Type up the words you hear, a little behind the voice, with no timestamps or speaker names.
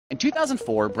In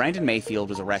 2004, Brandon Mayfield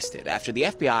was arrested after the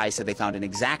FBI said they found an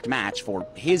exact match for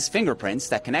his fingerprints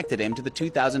that connected him to the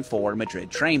 2004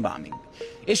 Madrid train bombing.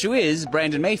 Issue is,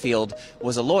 Brandon Mayfield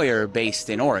was a lawyer based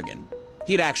in Oregon.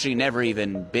 He'd actually never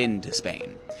even been to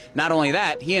Spain. Not only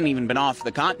that, he hadn't even been off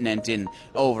the continent in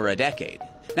over a decade.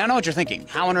 Now I know what you're thinking.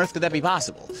 How on earth could that be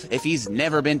possible? If he's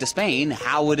never been to Spain,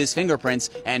 how would his fingerprints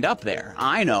end up there?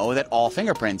 I know that all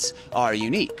fingerprints are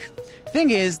unique.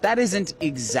 Thing is, that isn't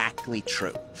exactly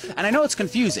true. And I know it's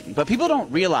confusing, but people don't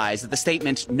realize that the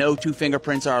statement, "no two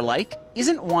fingerprints are alike,"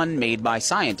 isn't one made by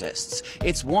scientists.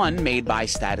 It's one made by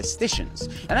statisticians.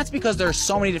 And that's because there are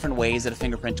so many different ways that a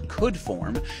fingerprint could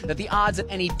form that the odds that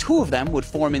any two of them would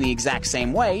form in the exact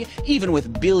same way, even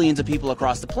with billions of people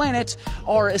across the planet,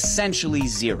 are essentially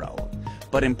zero.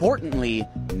 But importantly,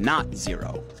 not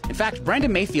zero. In fact,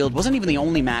 Brandon Mayfield wasn't even the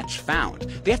only match found.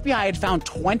 The FBI had found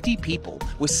 20 people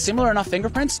with similar enough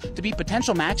fingerprints to be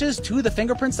potential matches to the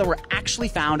fingerprints that were actually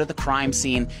found at the crime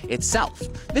scene itself.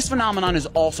 This phenomenon is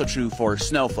also true for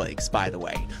snowflakes, by the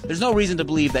way. There's no reason to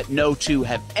believe that no two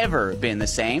have ever been the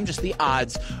same, just the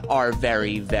odds are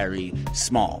very, very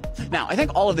small. Now, I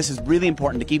think all of this is really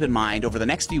important to keep in mind over the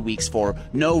next few weeks for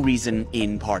no reason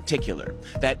in particular.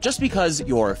 That just because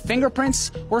your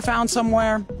fingerprints were found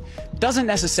somewhere doesn't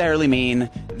necessarily mean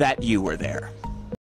that you were there.